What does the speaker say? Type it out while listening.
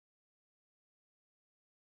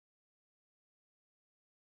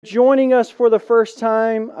Joining us for the first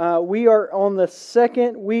time, we are on the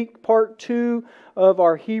second week, part 2 of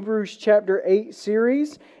our Hebrews chapter 8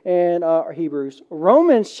 series, and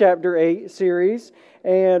Romans chapter 8 series.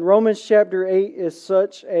 And Romans chapter 8 is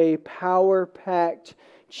such a power-packed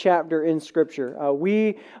chapter in Scripture.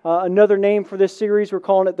 Another name for this series, we're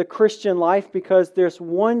calling it The Christian Life, because this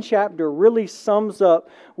one chapter really sums up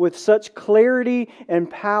with such clarity and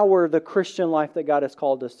power the Christian life that God has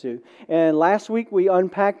called us to. And last week we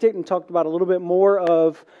unpacked it and talked about a little bit more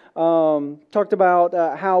of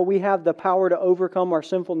how we have the power to overcome our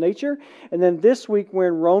sinful nature. And then this week we're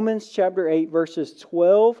in Romans chapter 8 verses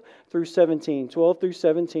 12 through 17. 12 through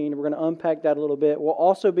 17. We're going to unpack that a little bit. We'll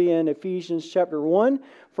also be in Ephesians chapter 1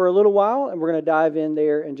 for a little while, and we're going to dive in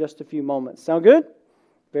there in just a few moments. Sound good?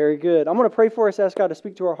 Very good. I'm going to pray for us, ask God to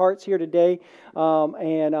speak to our hearts here today,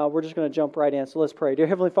 and we're just going to jump right in. So let's pray. Dear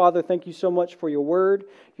Heavenly Father, thank you so much for your word,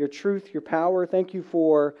 your truth, your power. Thank you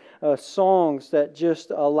for songs that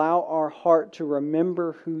just allow our heart to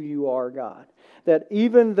remember who you are, God. That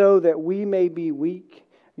even though that we may be weak,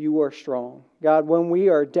 you are strong. God, when we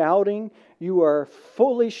are doubting, you are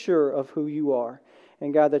fully sure of who you are.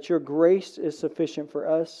 And God, that your grace is sufficient for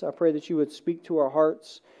us. I pray that you would speak to our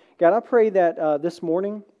hearts. God, I pray that this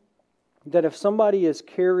morning, that if somebody is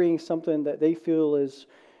carrying something that they feel is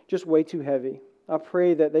just way too heavy, I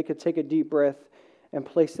pray that they could take a deep breath and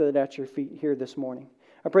place it at your feet here this morning.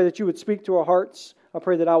 I pray that you would speak to our hearts. I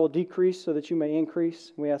pray that I will decrease so that you may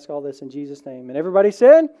increase. We ask all this in Jesus' name. And everybody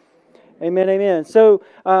said, amen, amen. So,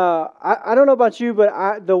 I don't know about you,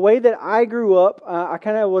 but the way that I grew up, I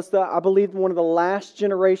kind of was, I believe, one of the last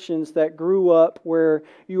generations that grew up where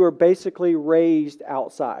you were basically raised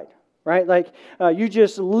outside, right? Like, you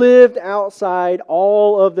just lived outside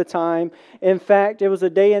all of the time. In fact, it was a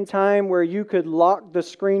day and time where you could lock the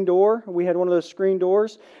screen door. We had one of those screen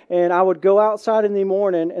doors, and I would go outside in the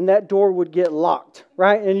morning, and that door would get locked,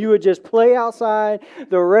 right? And you would just play outside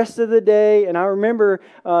the rest of the day. And I remember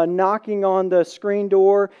knocking on the screen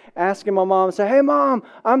door, asking my mom, say, "Hey, Mom,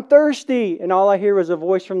 I'm thirsty." And all I hear was a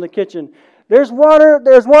voice from the kitchen. There's water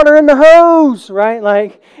in the hose,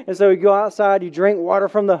 right? And so you go outside, you drink water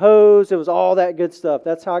from the hose. It was all that good stuff.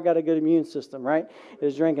 That's how I got a good immune system, right?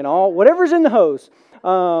 Is drinking whatever's in the hose.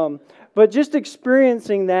 But just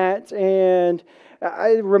experiencing that, and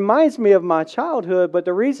it reminds me of my childhood. But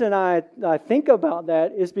the reason I think about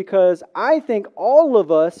that is because I think all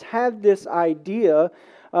of us have this idea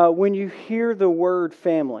when you hear the word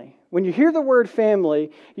family. When you hear the word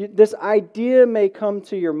family, this idea may come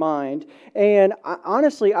to your mind. And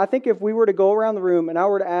honestly, I think if we were to go around the room and I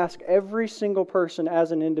were to ask every single person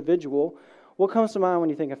as an individual, what comes to mind when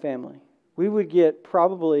you think of family? We would get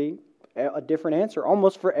probably a different answer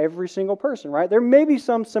almost for every single person, right? There may be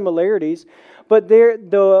some similarities, but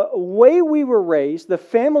the way we were raised, the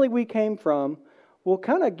family we came from, will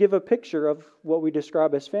kind of give a picture of what we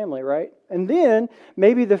describe as family, right? And then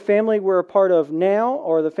maybe the family we're a part of now,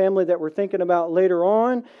 or the family that we're thinking about later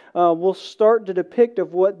on, will start to depict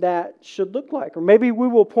of what that should look like. Or maybe we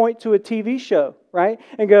will point to a TV show, right?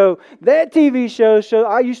 And go, that TV show,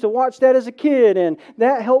 I used to watch that as a kid, and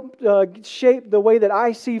that helped shape the way that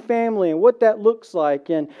I see family and what that looks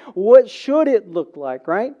like and what should it look like,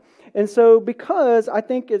 right? And so because I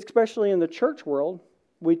think, especially in the church world,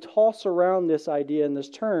 we toss around this idea and this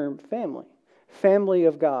term, family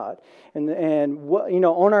of God. And what,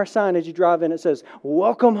 on our sign as you drive in, it says,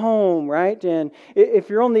 "Welcome home," right? And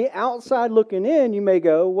if you're on the outside looking in, you may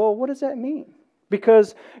go, well, what does that mean?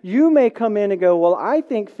 Because you may come in and go, well, I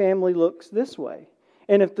think family looks this way.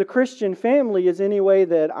 And if the Christian family is any way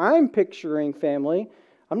that I'm picturing family,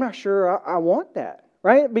 I'm not sure I want that.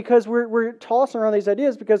 Right? Because we're tossing around these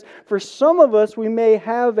ideas, because for some of us, we may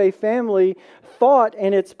have a family thought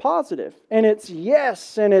and it's positive. And it's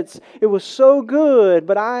yes, and it was so good.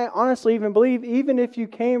 But I honestly even believe, even if you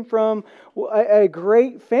came from a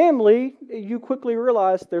great family, you quickly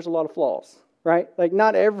realize there's a lot of flaws. Right? Like,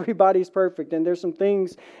 not everybody's perfect, and there's some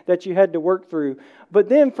things that you had to work through. But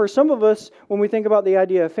then for some of us, when we think about the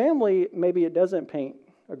idea of family, maybe it doesn't paint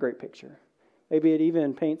a great picture. Maybe it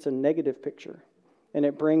even paints a negative picture. And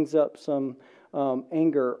it brings up some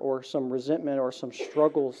anger or some resentment or some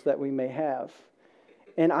struggles that we may have.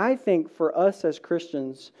 And I think for us as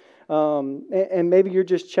Christians, and maybe you're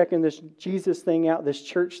just checking this Jesus thing out, this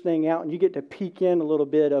church thing out, and you get to peek in a little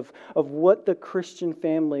bit of what the Christian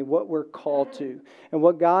family, what we're called to, and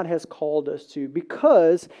what God has called us to.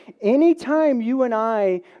 Because anytime you and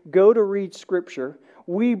I go to read Scripture,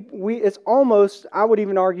 it's almost, I would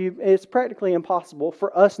even argue, it's practically impossible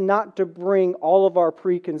for us not to bring all of our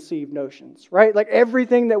preconceived notions, right? Like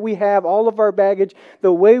everything that we have, all of our baggage,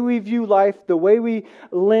 the way we view life, the way we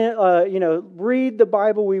read the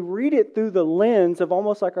Bible, we read it through the lens of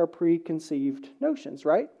almost like our preconceived notions,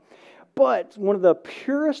 right? But one of the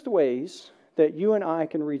purest ways that you and I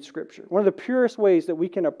can read Scripture, one of the purest ways that we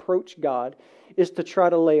can approach God is to try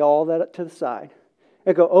to lay all that to the side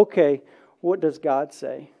and go, okay, what does God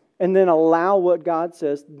say? And then allow what God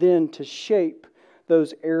says then to shape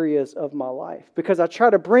those areas of my life. Because I try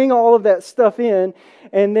to bring all of that stuff in,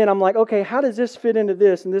 and then I'm like, okay, how does this fit into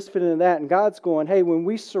this and this fit into that? And God's going, hey, when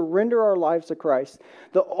we surrender our lives to Christ,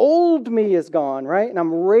 the old me is gone, right? And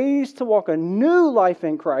I'm raised to walk a new life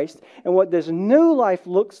in Christ. And what this new life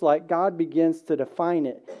looks like, God begins to define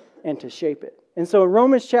it and to shape it. And so in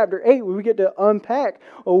Romans chapter 8, we get to unpack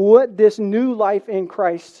what this new life in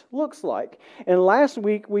Christ looks like. And last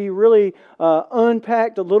week, we really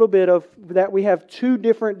unpacked a little bit of that we have two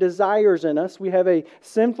different desires in us. We have a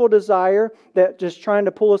sinful desire that just trying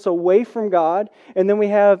to pull us away from God. And then we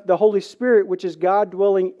have the Holy Spirit, which is God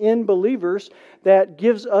dwelling in believers, that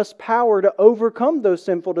gives us power to overcome those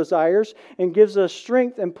sinful desires and gives us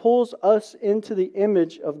strength and pulls us into the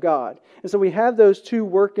image of God. And so we have those two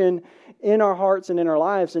working in our hearts and in our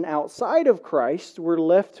lives. And outside of Christ, we're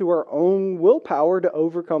left to our own willpower to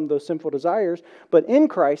overcome those sinful desires. But in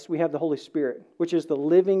Christ, we have the Holy Spirit, which is the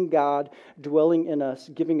living God dwelling in us,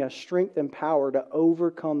 giving us strength and power to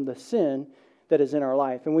overcome the sin that is in our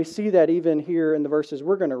life. And we see that even here in the verses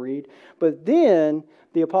we're going to read. But then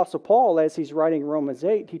the Apostle Paul, as he's writing Romans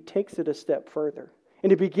 8, he takes it a step further.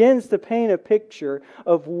 And he begins to paint a picture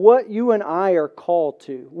of what you and I are called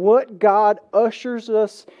to, what God ushers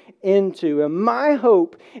us into. And my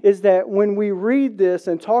hope is that when we read this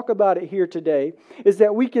and talk about it here today, is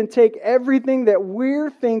that we can take everything that we're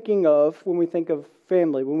thinking of when we think of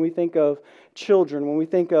family, when we think of children, when we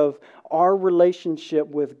think of our relationship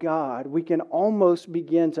with God, we can almost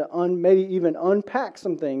begin to maybe even unpack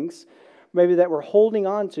some things maybe that we're holding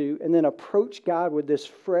on to, and then approach God with this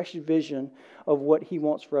fresh vision of what He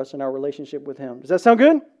wants for us in our relationship with Him. Does that sound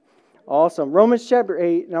good? Awesome. Romans chapter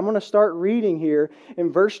 8, and I'm going to start reading here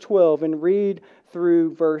in verse 12 and read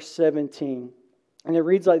through verse 17. And it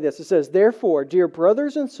reads like this. It says, "Therefore, dear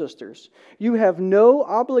brothers and sisters, you have no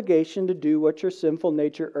obligation to do what your sinful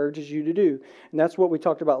nature urges you to do." And that's what we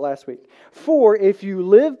talked about last week. "For if you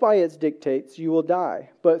live by its dictates, you will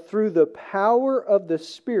die. But through the power of the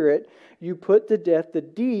Spirit, you put to death the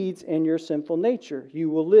deeds in your sinful nature.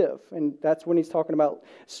 You will live." And that's when he's talking about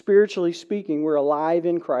spiritually speaking, we're alive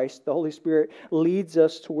in Christ. The Holy Spirit leads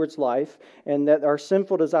us towards life, and that our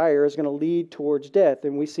sinful desire is going to lead towards death.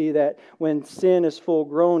 And we see that when sin is full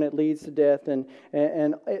grown, it leads to death. And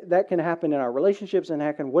that can happen in our relationships and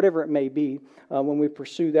happen whatever it may be when we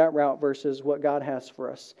pursue that route versus what God has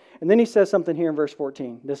for us. And then he says something here in verse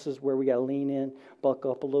 14. This is where we got to lean in,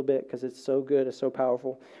 buckle up a little bit because it's so good, it's so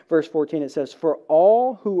powerful. Verse 14. It says, "For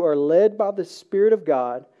all who are led by the Spirit of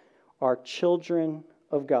God are children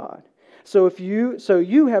of God. So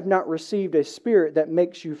you have not received a spirit that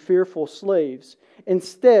makes you fearful slaves.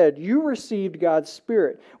 Instead, you received God's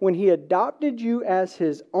Spirit when He adopted you as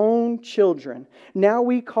His own children. Now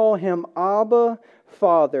we call Him Abba,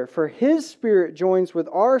 Father, for His Spirit joins with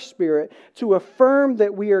our spirit to affirm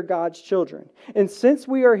that we are God's children. And since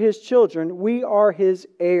we are His children, we are His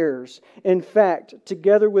heirs. In fact,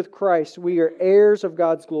 together with Christ, we are heirs of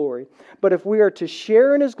God's glory. But if we are to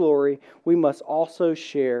share in His glory, we must also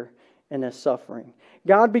share in His suffering."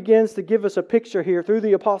 God begins to give us a picture here through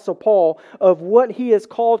the Apostle Paul of what He has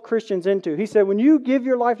called Christians into. He said, when you give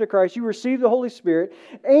your life to Christ, you receive the Holy Spirit,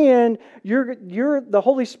 and the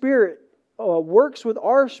Holy Spirit works with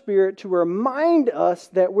our spirit to remind us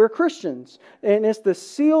that we're Christians. And it's the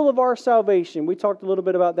seal of our salvation. We talked a little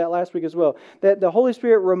bit about that last week as well. That the Holy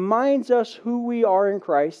Spirit reminds us who we are in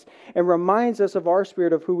Christ and reminds us of our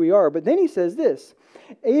spirit of who we are. But then he says this,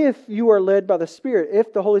 if you are led by the Spirit,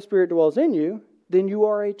 if the Holy Spirit dwells in you, then you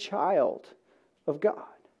are a child of God.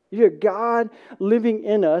 You have God living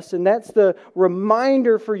in us, and that's the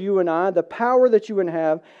reminder for you and I, the power that you and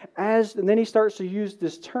have, and then he starts to use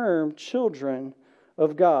this term, children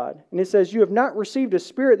of God. And it says, you have not received a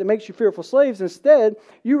spirit that makes you fearful slaves. Instead,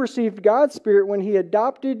 you received God's Spirit when He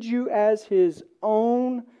adopted you as His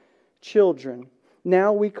own children.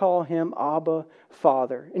 Now we call him Abba,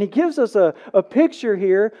 Father. And he gives us a picture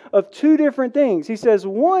here of two different things. He says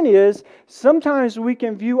one is sometimes we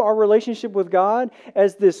can view our relationship with God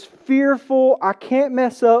as this fearful, I can't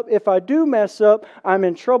mess up. If I do mess up, I'm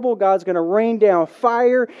in trouble. God's going to rain down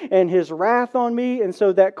fire and his wrath on me. And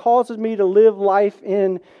so that causes me to live life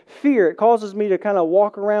in fear. It causes me to kind of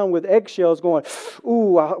walk around with eggshells going,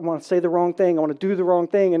 ooh, I want to say the wrong thing. I want to do the wrong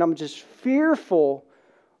thing. And I'm just fearful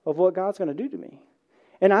of what God's going to do to me.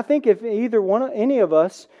 And I think if any of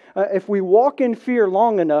us, if we walk in fear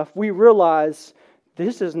long enough, we realize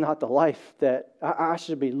this is not the life that I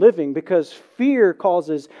should be living, because fear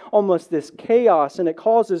causes almost this chaos, and it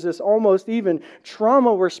causes this almost even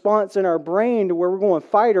trauma response in our brain to where we're going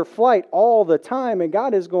fight or flight all the time. And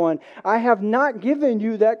God is going, I have not given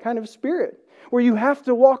you that kind of spirit, where you have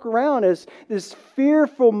to walk around as this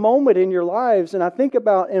fearful moment in your lives. And I think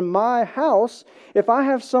about in my house, if I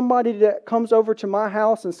have somebody that comes over to my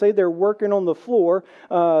house and say they're working on the floor,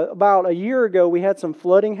 about a year ago we had some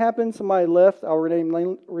flooding happen. Somebody left, I'll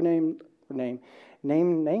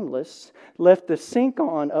name nameless, left the sink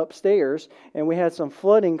on upstairs, and we had some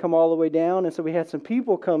flooding come all the way down, and so we had some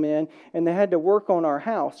people come in, and they had to work on our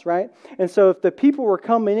house, right? And so if the people were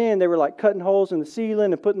coming in, they were like cutting holes in the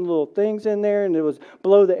ceiling and putting little things in there, and it was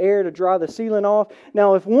blow the air to dry the ceiling off.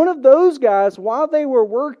 Now, if one of those guys, while they were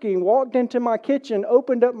working, walked into my kitchen,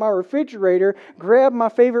 opened up my refrigerator, grabbed my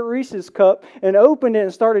favorite Reese's cup, and opened it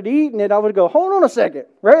and started eating it, I would go, hold on a second,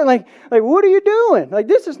 right? Like what are you doing? Like,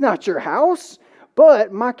 this is not your house.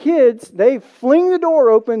 But my kids, they fling the door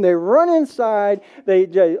open, they run inside,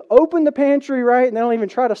 they open the pantry, right? And they don't even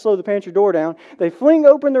try to slow the pantry door down. They fling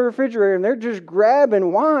open the refrigerator and they're just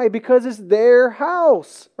grabbing. Why? Because it's their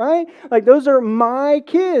house, right? Like, those are my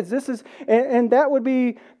kids. And that would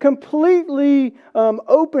be completely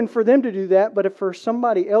open for them to do that. But if for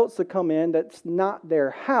somebody else to come in that's not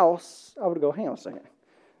their house, I would go, hang on a second.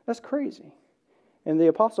 That's crazy. And the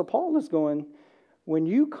Apostle Paul is going, when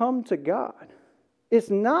you come to God, it's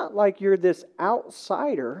not like you're this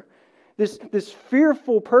outsider, this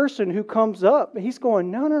fearful person who comes up. He's going,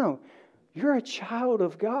 no. You're a child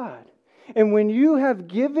of God. And when you have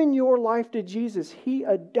given your life to Jesus, He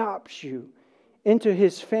adopts you into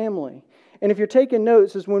His family. And if you're taking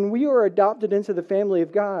notes, is when we are adopted into the family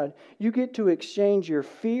of God, you get to exchange your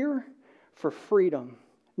fear for freedom.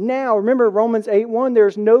 Now, remember Romans 8:1,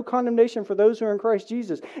 there's no condemnation for those who are in Christ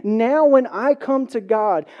Jesus. Now when I come to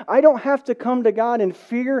God, I don't have to come to God in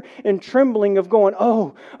fear and trembling of going,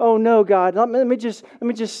 oh no, God, let me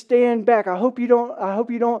just stand back. I hope you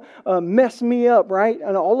don't mess me up, right?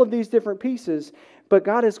 And all of these different pieces. But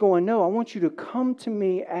God is going, no, I want you to come to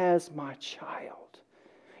me as my child.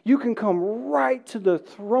 You can come right to the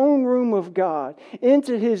throne room of God,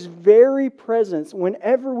 into His very presence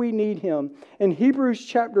whenever we need Him. In Hebrews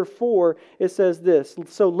chapter 4, it says this,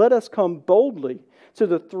 so let us come boldly to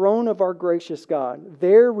the throne of our gracious God.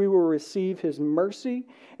 There we will receive His mercy,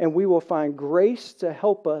 and we will find grace to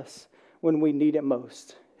help us when we need it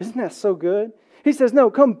most. Isn't that so good? He says, no,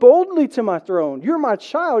 come boldly to my throne. You're my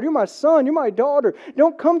child. You're my son. You're my daughter.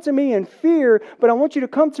 Don't come to me in fear, but I want you to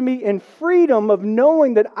come to me in freedom of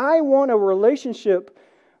knowing that I want a relationship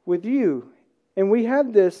with you. And we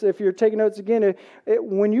have this, if you're taking notes again,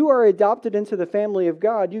 when you are adopted into the family of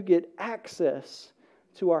God, you get access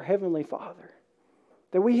to our Heavenly Father.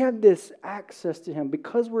 That we have this access to Him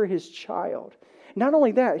because we're His child. Not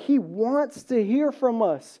only that, He wants to hear from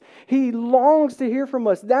us. He longs to hear from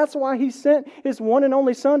us. That's why He sent His one and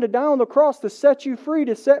only Son to die on the cross, to set you free,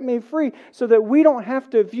 to set me free, so that we don't have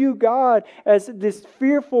to view God as this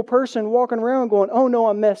fearful person walking around going, oh no,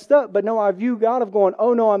 I'm messed up. But no, I view God of going,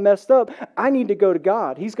 oh no, I'm messed up. I need to go to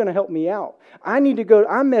God. He's going to help me out.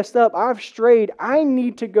 I'm messed up. I've strayed. I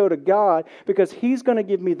need to go to God because He's going to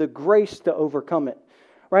give me the grace to overcome it.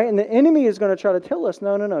 Right? And the enemy is going to try to tell us,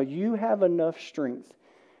 no, you have enough strength.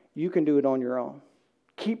 You can do it on your own.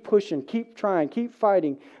 Keep pushing, keep trying, keep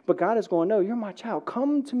fighting. But God is going, no, you're my child.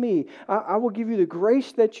 Come to me. I will give you the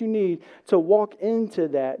grace that you need to walk into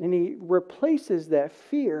that. And He replaces that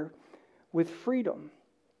fear with freedom.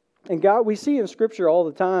 And God, we see in Scripture all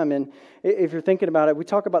the time, and if you're thinking about it, we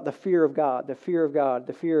talk about the fear of God, the fear of God,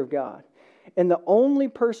 the fear of God. And the only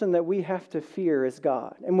person that we have to fear is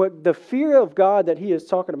God. And what the fear of God that He is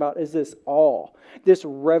talking about is this awe, this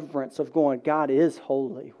reverence of going, God is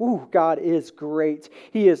holy. Ooh, God is great.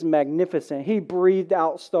 He is magnificent. He breathed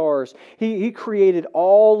out stars. He created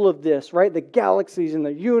all of this, right? The galaxies and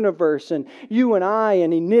the universe and you and I,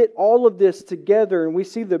 and He knit all of this together. And we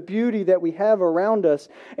see the beauty that we have around us.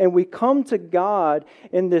 And we come to God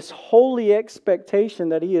in this holy expectation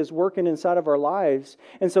that He is working inside of our lives.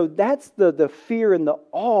 And so that's the the fear and the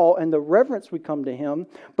awe and the reverence we come to Him,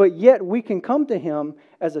 but yet we can come to Him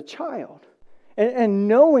as a child. And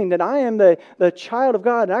knowing that I am the child of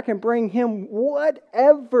God, and I can bring Him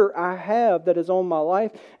whatever I have that is on my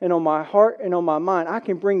life and on my heart and on my mind. I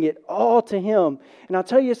can bring it all to Him. And I'll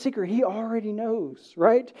tell you a secret, He already knows,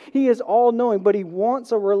 right? He is all-knowing, but He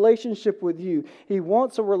wants a relationship with you. He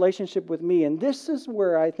wants a relationship with me. And this is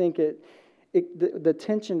where I think the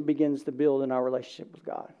tension begins to build in our relationship with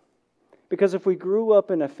God. Because if we grew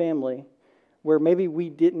up in a family where maybe we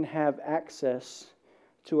didn't have access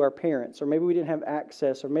to our parents, or maybe we didn't have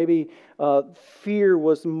access, or maybe fear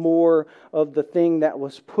was more of the thing that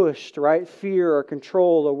was pushed, right? Fear or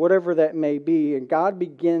control or whatever that may be. And God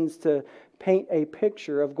begins to paint a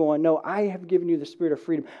picture of going, no, I have given you the spirit of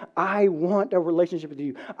freedom. I want a relationship with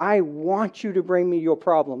you. I want you to bring me your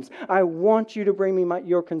problems. I want you to bring me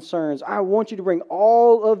your concerns. I want you to bring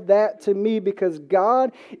all of that to me because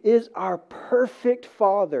God is our perfect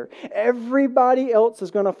Father. Everybody else is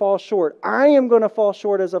going to fall short. I am going to fall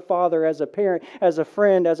short as a father, as a parent, as a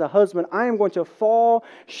friend, as a husband. I am going to fall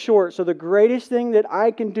short. So the greatest thing that I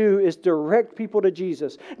can do is direct people to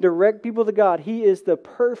Jesus, direct people to God. He is the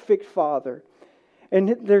perfect Father.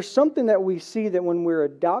 And there's something that we see that when we're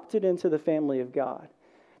adopted into the family of God,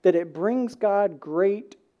 that it brings God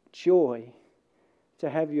great joy to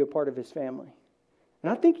have you a part of His family. And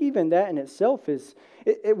I think even that in itself is,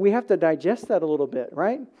 we have to digest that a little bit,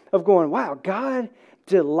 right? Of going, wow, God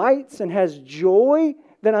delights and has joy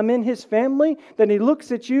that I'm in His family. Then He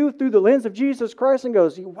looks at you through the lens of Jesus Christ and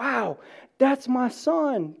goes, wow, that's my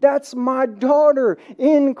son. That's my daughter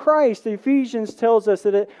in Christ. Ephesians tells us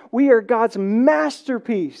that we are God's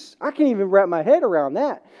masterpiece. I can't even wrap my head around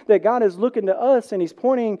that. That God is looking to us and He's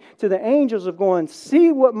pointing to the angels of going,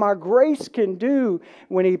 see what my grace can do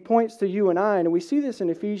when He points to you and I. And we see this in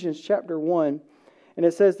Ephesians chapter 1. And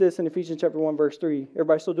it says this in Ephesians chapter 1 verse 3.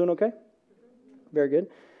 Everybody still doing okay? Very good.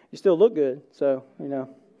 You still look good. So,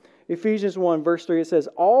 Ephesians 1 verse 3, it says,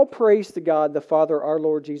 all praise to God the Father, our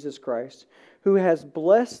Lord Jesus Christ, who has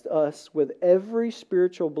blessed us with every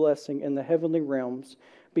spiritual blessing in the heavenly realms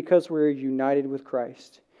because we're united with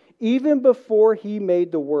Christ. Even before He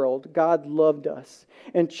made the world, God loved us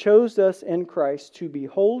and chose us in Christ to be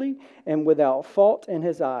holy and without fault in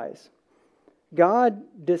His eyes. God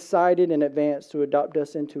decided in advance to adopt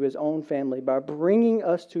us into His own family by bringing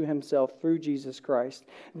us to Himself through Jesus Christ.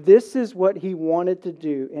 This is what He wanted to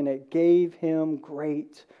do, and it gave Him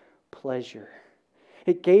great pleasure.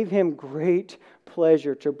 It gave Him great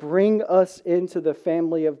pleasure to bring us into the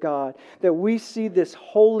family of God, that we see this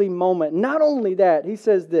holy moment. Not only that, He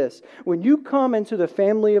says this, when you come into the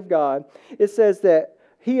family of God, it says that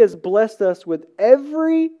He has blessed us with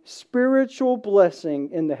every spiritual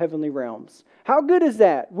blessing in the heavenly realms. How good is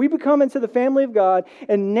that? We become into the family of God,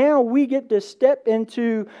 and now we get to step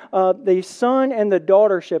into the son and the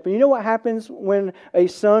daughtership. And you know what happens when a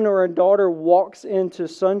son or a daughter walks into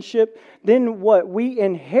sonship? Then what? We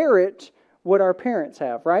inherit what our parents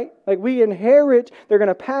have, right? Like we inherit, they're going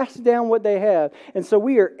to pass down what they have. And so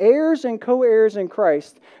we are heirs and co-heirs in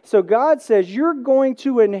Christ. So God says you're going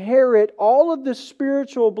to inherit all of the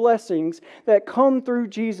spiritual blessings that come through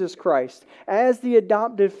Jesus Christ as the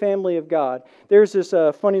adopted family of God. There's this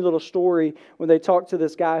funny little story when they talked to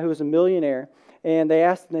this guy who was a millionaire. And they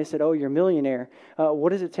asked him, they said, oh, you're a millionaire. What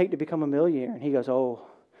does it take to become a millionaire? And he goes, oh,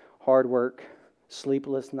 hard work,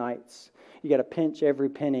 sleepless nights. You got to pinch every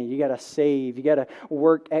penny. You got to save. You got to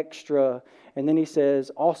work extra. And then he says,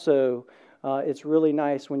 also, it's really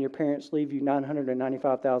nice when your parents leave you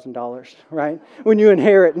 $995,000, right? When you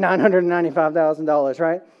inherit $995,000,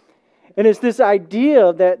 right? And it's this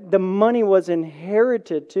idea that the money was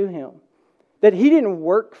inherited to him, that he didn't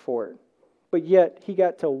work for it, but yet he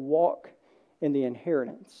got to walk in the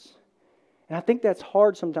inheritance. And I think that's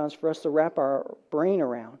hard sometimes for us to wrap our brain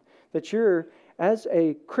around, that you're, as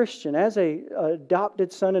a Christian, as an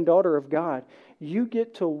adopted son and daughter of God, you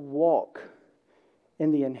get to walk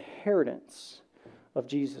in the inheritance of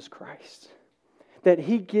Jesus Christ. That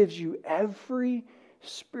He gives you every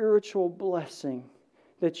spiritual blessing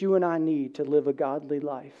that you and I need to live a godly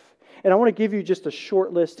life. And I want to give you just a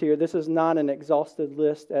short list here. This is not an exhaustive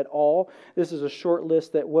list at all. This is a short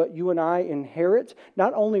list that what you and I inherit,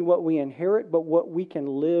 not only what we inherit, but what we can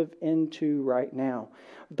live into right now.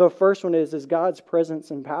 The first one is God's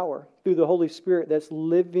presence and power through the Holy Spirit that's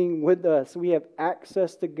living with us. We have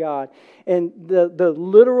access to God. And the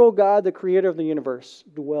literal God, the creator of the universe,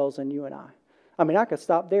 dwells in you and I. I mean, I could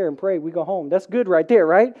stop there and pray. We go home. That's good right there,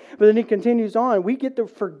 right? But then He continues on. We get the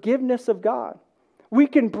forgiveness of God. We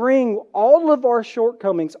can bring all of our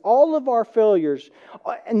shortcomings, all of our failures,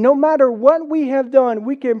 and no matter what we have done,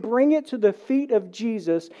 we can bring it to the feet of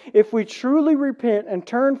Jesus if we truly repent and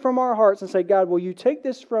turn from our hearts and say, God, will you take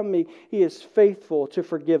this from me? He is faithful to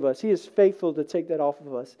forgive us. He is faithful to take that off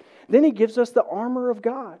of us. Then He gives us the armor of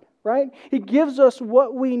God, right? He gives us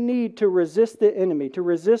what we need to resist the enemy, to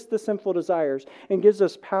resist the sinful desires, and gives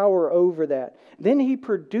us power over that. Then He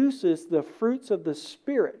produces the fruits of the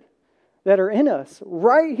Spirit that are in us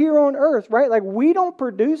right here on earth, right? Like we don't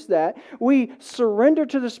produce that. We surrender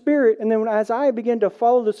to the Spirit, and then as I begin to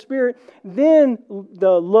follow the Spirit, then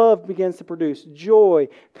the love begins to produce joy,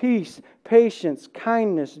 peace, patience,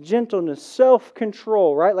 kindness, gentleness,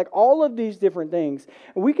 self-control, right? Like all of these different things.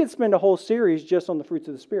 And we could spend a whole series just on the fruits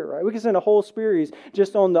of the Spirit, right? We could spend a whole series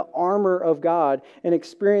just on the armor of God and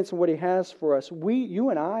experiencing what He has for us.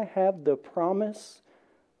 You and I have the promise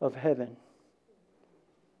of heaven.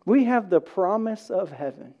 We have the promise of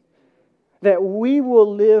heaven that we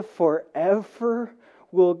will live forever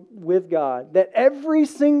with God. That every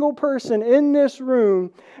single person in this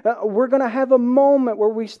room, we're going to have a moment where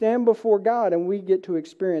we stand before God and we get to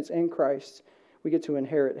experience in Christ. We get to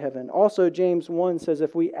inherit heaven. Also, James 1 says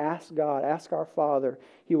if we ask God, ask our Father,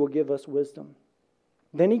 He will give us wisdom.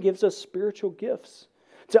 Then He gives us spiritual gifts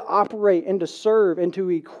to operate and to serve and to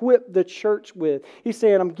equip the church with. He's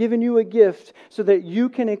saying, I'm giving you a gift so that you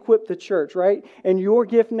can equip the church, right? And your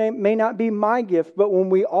gift may not be my gift, but when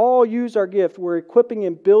we all use our gift, we're equipping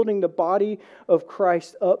and building the body of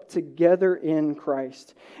Christ up together in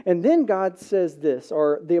Christ. And then God says this,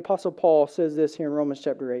 or the Apostle Paul says this here in Romans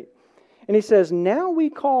chapter 8. And he says, now we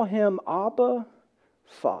call Him Abba,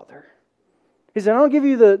 Father. He said, I don't give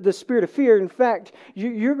you the spirit of fear. In fact,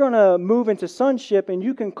 you're going to move into sonship and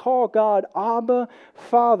you can call God Abba,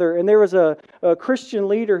 Father. And there was a Christian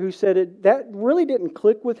leader who said that really didn't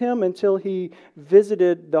click with him until he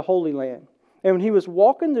visited the Holy Land. And when he was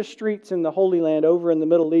walking the streets in the Holy Land over in the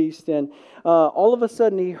Middle East, and all of a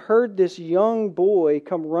sudden he heard this young boy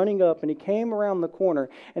come running up, and he came around the corner.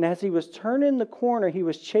 And as he was turning the corner, he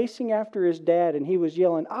was chasing after his dad, and he was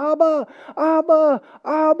yelling, Abba, Abba,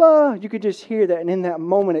 Abba. You could just hear that. And in that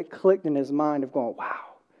moment, it clicked in his mind of going, wow.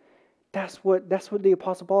 That's what the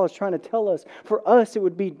Apostle Paul is trying to tell us. For us, it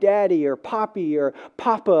would be daddy or poppy or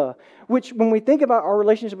papa, which when we think about our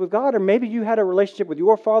relationship with God, or maybe you had a relationship with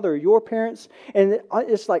your father or your parents, and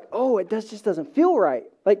it's like, oh, it just doesn't feel right.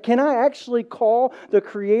 Like, can I actually call the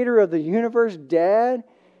creator of the universe dad,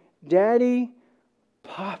 daddy,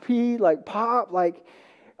 poppy, like pop, like,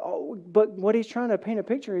 oh, but what he's trying to paint a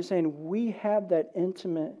picture is saying we have that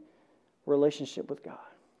intimate relationship with God.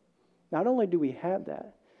 Not only do we have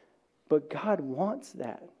that, but God wants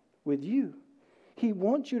that with you. He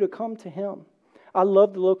wants you to come to Him. I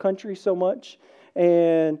love the Low Country so much.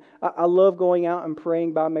 And I love going out and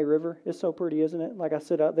praying by May River. It's so pretty, isn't it? Like I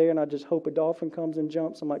sit out there and I just hope a dolphin comes and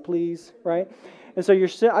jumps. I'm like, please, right? And so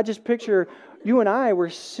I just picture you and I were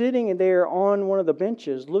sitting there on one of the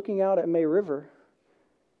benches looking out at May River.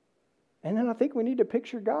 And then I think we need to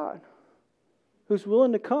picture God who's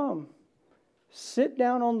willing to come, sit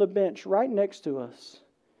down on the bench right next to us.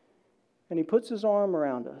 And He puts His arm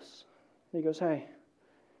around us. And He goes, hey,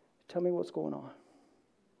 tell me what's going on.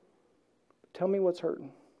 Tell me what's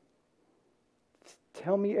hurting.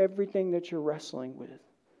 Tell me everything that you're wrestling with.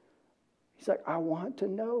 He's like, I want to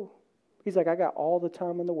know. He's like, I got all the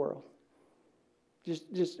time in the world.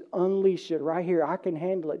 Just unleash it right here. I can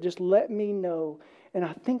handle it. Just let me know. And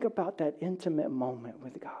I think about that intimate moment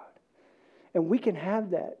with God. And we can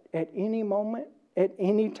have that at any moment, at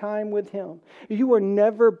any time with Him. You are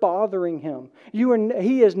never bothering Him.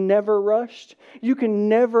 He is never rushed. You can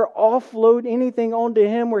never offload anything onto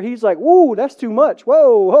Him where He's like, whoa, that's too much.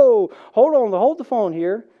 Whoa, hold the phone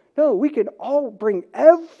here. No, we can all bring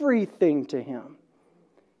everything to Him.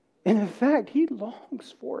 And in fact, He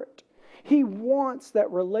longs for it. He wants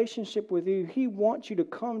that relationship with you. He wants you to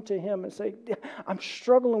come to Him and say, I'm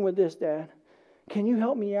struggling with this, Dad. Can you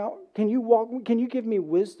help me out? Can you give me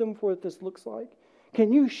wisdom for what this looks like?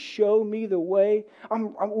 Can you show me the way?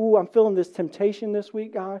 I'm feeling this temptation this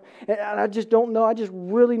week, God, and I just don't know. I just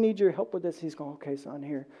really need your help with this. He's going, okay, son,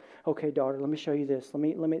 here. Okay, daughter, let me show you this.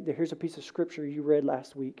 Here's a piece of scripture you read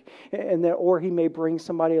last week. Or He may bring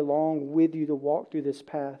somebody along with you to walk through this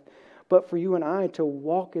path. But for you and I to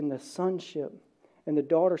walk in the sonship and the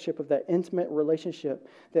daughtership of that intimate relationship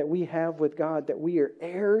that we have with God, that we are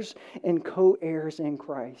heirs and co-heirs in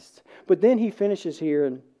Christ. But then he finishes here,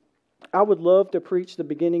 and I would love to preach the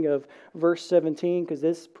beginning of verse 17 because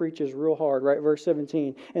this preaches real hard, right? Verse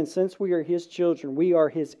 17. And since we are His children, we are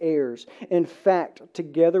His heirs. In fact,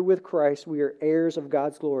 together with Christ, we are heirs of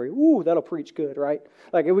God's glory. Ooh, that'll preach good, right?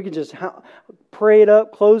 Like if we can just pray it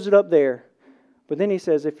up, close it up there. But then he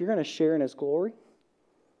says, if you're going to share in His glory,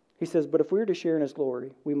 he says, but if we're to share in His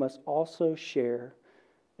glory, we must also share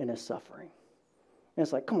in His suffering. And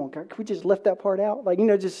it's like, come on, God, can we just left that part out? Like,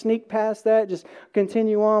 just sneak past that, just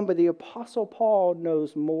continue on. But the Apostle Paul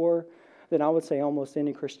knows more than I would say almost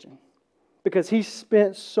any Christian. Because he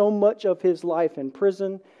spent so much of his life in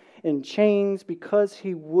prison, in chains, because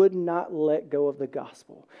he would not let go of the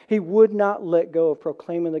gospel. He would not let go of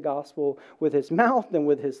proclaiming the gospel with his mouth and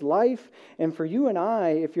with his life. And for you and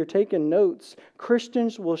I, if you're taking notes,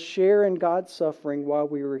 Christians will share in God's suffering while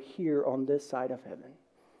we are here on this side of heaven.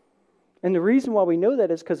 And the reason why we know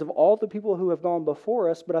that is because of all the people who have gone before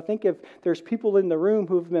us. But I think if there's people in the room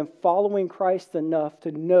who have been following Christ enough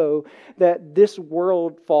to know that this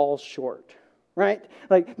world falls short, right?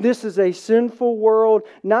 Like this is a sinful world.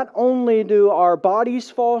 Not only do our bodies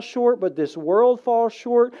fall short, but this world falls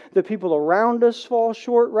short. The people around us fall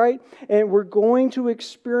short, right? And we're going to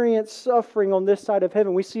experience suffering on this side of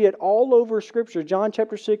heaven. We see it all over Scripture. John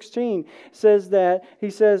chapter 16 says that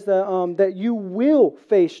that you will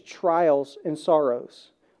face trials and sorrows.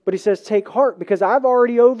 But he says, take heart, because I've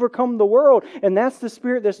already overcome the world, and that's the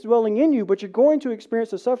Spirit that's dwelling in you, but you're going to experience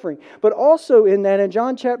the suffering. But also in that, in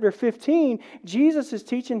John chapter 15, Jesus is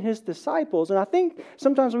teaching His disciples, and I think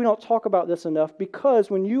sometimes we don't talk about this enough, because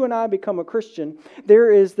when you and I become a Christian,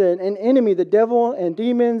 there is an enemy, the devil and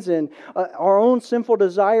demons and our own sinful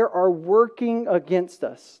desire are working against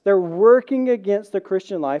us. They're working against the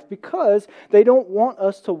Christian life because they don't want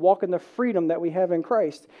us to walk in the freedom that we have in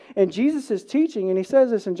Christ. And Jesus is teaching, and He says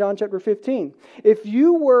this in John chapter 15. If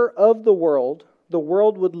you were of the world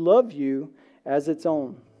would love you as its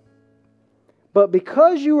own. But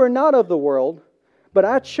because you are not of the world, but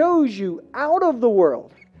I chose you out of the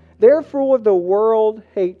world, therefore the world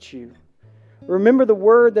hates you. Remember the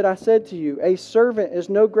word that I said to you, a servant is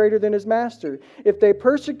no greater than his master. If they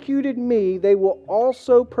persecuted me, they will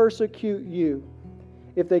also persecute you.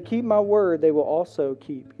 If they keep my word, they will also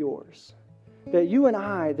keep yours. That you and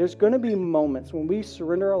I, there's going to be moments when we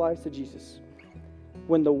surrender our lives to Jesus,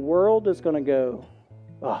 when the world is going to go,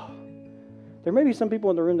 oh, there may be some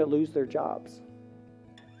people in the room that lose their jobs.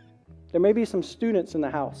 There may be some students in the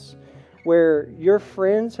house where your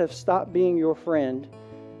friends have stopped being your friend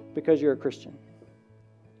because you're a Christian.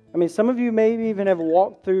 I mean, some of you may even have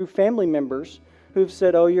walked through family members who've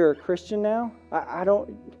said, oh, you're a Christian now? Don't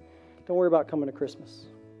worry about coming to Christmas.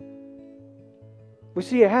 We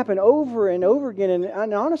see it happen over and over again.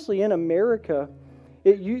 And honestly, in America,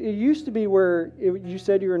 it used to be where you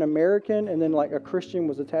said you're an American and then like a Christian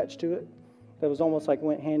was attached to it. That was almost like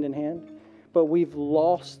went hand in hand. But we've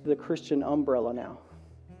lost the Christian umbrella now.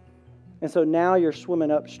 And so now you're swimming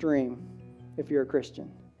upstream if you're a Christian.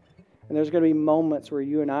 And there's going to be moments where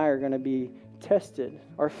you and I are going to be tested.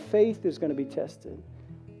 Our faith is going to be tested.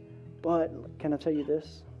 But can I tell you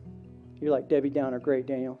this? You're like Debbie Downer. Great,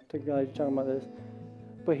 Daniel. You're talking about this.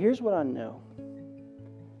 But here's what I know,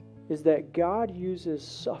 is that God uses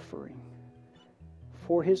suffering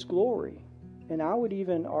for His glory. And I would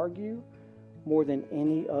even argue more than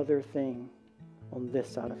any other thing on this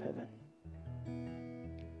side of heaven.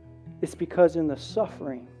 It's because in the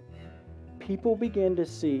suffering, people begin to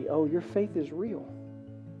see, oh, your faith is real.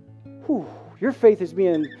 Whew, your faith is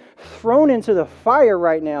being thrown into the fire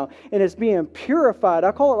right now, and it's being purified.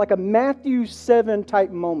 I call it like a Matthew 7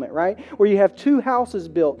 type moment, right? Where you have two houses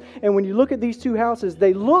built, and when you look at these two houses,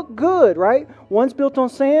 they look good, right? One's built on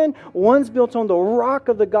sand, one's built on the rock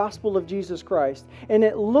of the gospel of Jesus Christ. And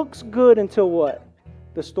it looks good until what?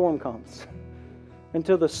 The storm comes.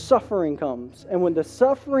 Until the suffering comes. And when the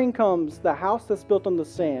suffering comes, the house that's built on the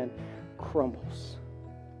sand crumbles.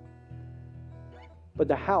 But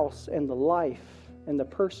the house and the life and the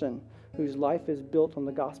person whose life is built on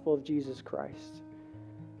the gospel of Jesus Christ,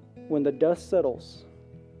 when the dust settles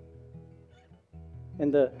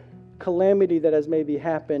and the calamity that has maybe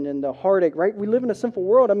happened and the heartache, right? We live in a sinful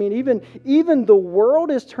world. I mean, even the world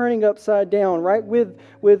is turning upside down, right? With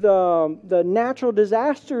the natural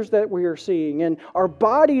disasters that we are seeing, and our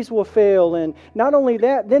bodies will fail. And not only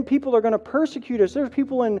that, then people are going to persecute us. There's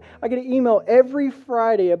people I get an email every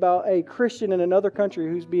Friday about a Christian in another country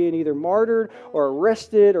who's being either martyred or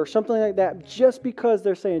arrested or something like that just because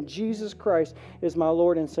they're saying Jesus Christ is my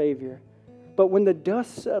Lord and Savior. But when the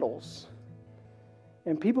dust settles,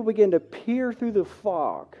 and people begin to peer through the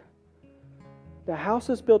fog, the house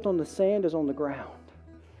that's built on the sand is on the ground.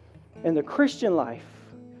 And the Christian life,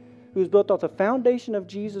 who's built off the foundation of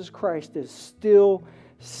Jesus Christ, is still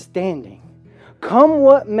standing. Come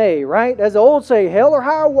what may, right? As the old say, hell or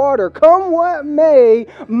high water, come what may,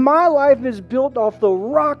 my life is built off the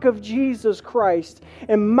rock of Jesus Christ.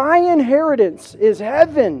 And my inheritance is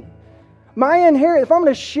heaven. My inheritance, if I'm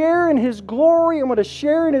going to share in His glory, I'm going to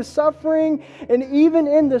share in His suffering, and even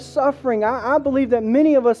in the suffering, I believe that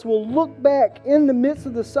many of us will look back in the midst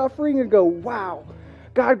of the suffering and go, wow,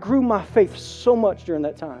 God grew my faith so much during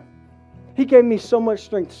that time. He gave me so much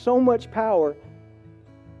strength, so much power.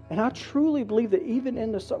 And I truly believe that even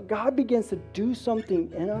in the suffering, God begins to do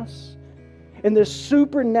something in us. And this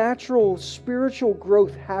supernatural spiritual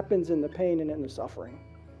growth happens in the pain and in the suffering.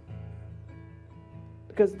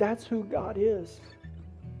 Because that's who God is.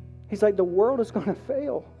 He's like, the world is going to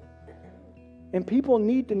fail. And people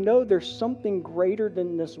need to know there's something greater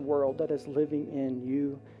than this world that is living in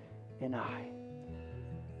you and I.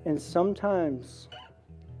 And sometimes,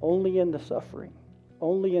 only in the suffering,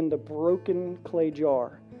 only in the broken clay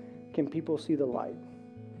jar, can people see the light.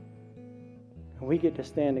 And we get to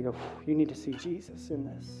stand and go, you need to see Jesus in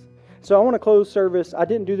this. So I want to close service. I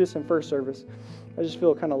didn't do this in first service. I just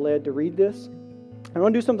feel kind of led to read this. I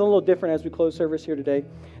want to do something a little different as we close service here today.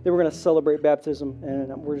 Then we're going to celebrate baptism, and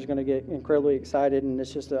we're just going to get incredibly excited, and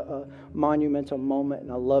it's just a monumental moment,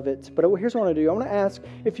 and I love it. But here's what I want to do. I want to ask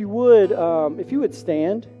if you would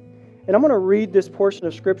stand, and I'm going to read this portion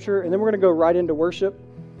of Scripture, and then we're going to go right into worship,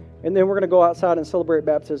 and then we're going to go outside and celebrate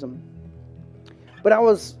baptism. But I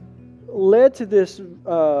was led to this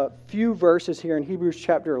few verses here in Hebrews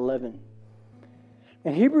chapter 11.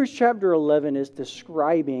 And Hebrews chapter 11 is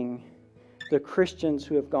describing the Christians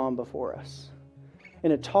who have gone before us.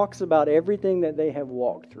 And it talks about everything that they have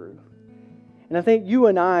walked through. And I think you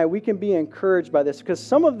and I, we can be encouraged by this because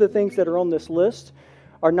some of the things that are on this list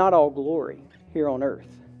are not all glory here on earth.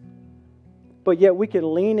 But yet we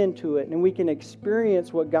can lean into it and we can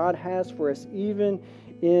experience what God has for us even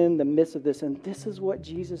in the midst of this. And this is what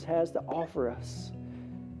Jesus has to offer us.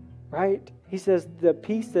 Right? He says, the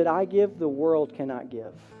peace that I give, the world cannot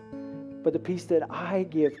give. But the peace that I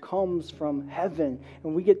give comes from heaven.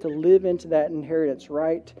 And we get to live into that inheritance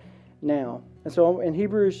right now. And so in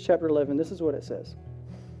Hebrews chapter 11, this is what it says.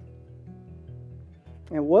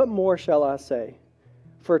 And what more shall I say?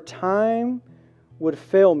 For time would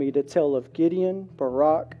fail me to tell of Gideon,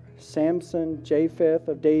 Barak, Samson, Japheth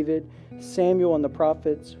of David, Samuel and the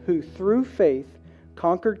prophets, who through faith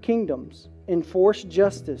conquered kingdoms, enforced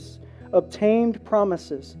justice, obtained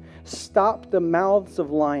promises, stopped the mouths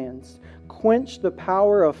of lions, quenched the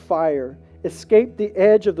power of fire, escaped the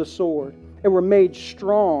edge of the sword, and were made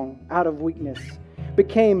strong out of weakness,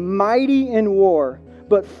 became mighty in war,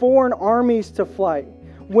 but foreign armies to flight.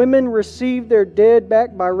 Women received their dead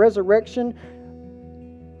back by resurrection.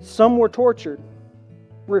 Some were tortured,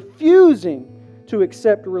 refusing to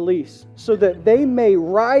accept release so that they may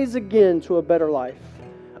rise again to a better life.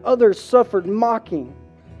 Others suffered mocking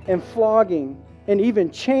and flogging and even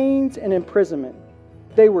chains and imprisonment.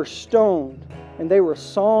 They were stoned and they were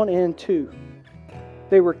sawn in two.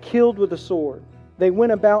 They were killed with a sword. They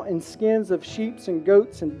went about in skins of sheep and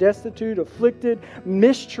goats and destitute, afflicted,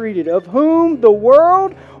 mistreated, of whom the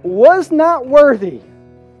world was not worthy.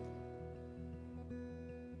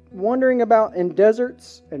 Wandering about in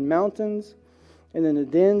deserts and mountains and in the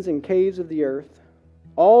dens and caves of the earth.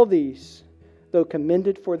 All these, though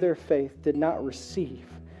commended for their faith, did not receive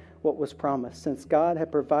what was promised, since God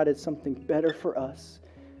had provided something better for us,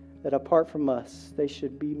 that apart from us, they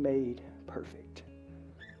should be made perfect.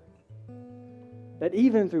 That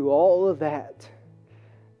even through all of that,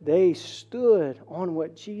 they stood on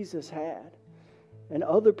what Jesus had. And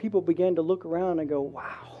other people began to look around and go,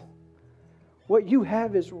 wow, what you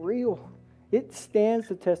have is real. It stands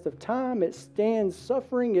the test of time. It stands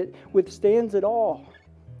suffering. It withstands it all.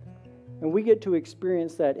 And we get to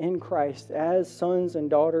experience that in Christ as sons and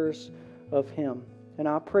daughters of Him. And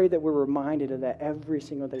I pray that we're reminded of that every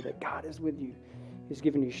single day, that God is with you. He's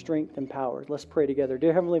given you strength and power. Let's pray together.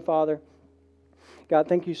 Dear Heavenly Father, God,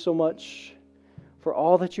 thank you so much for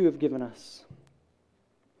all that you have given us.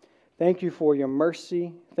 Thank you for your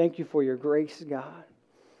mercy. Thank you for your grace, God.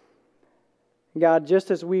 God,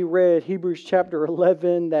 just as we read Hebrews chapter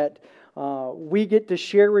 11, that we get to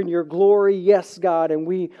share in your glory, yes, God, and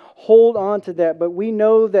we hold on to that. But we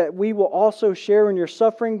know that we will also share in your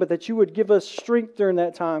suffering, but that you would give us strength during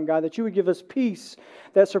that time, God, that you would give us peace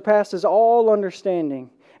that surpasses all understanding.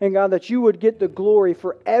 And God, that you would get the glory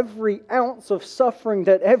for every ounce of suffering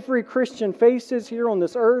that every Christian faces here on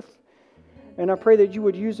this earth. And I pray that you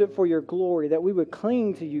would use it for your glory, that we would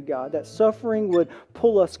cling to you, God, that suffering would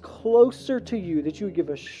pull us closer to you, that you would give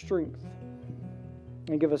us strength.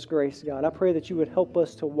 and give us grace, God. I pray that you would help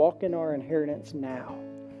us to walk in our inheritance now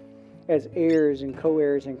as heirs and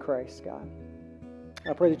co-heirs in Christ, God.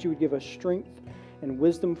 I pray that you would give us strength and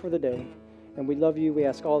wisdom for the day. And we love you. We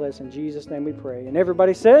ask all this in Jesus' name we pray. And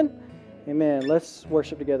everybody said, amen. Let's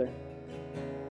worship together.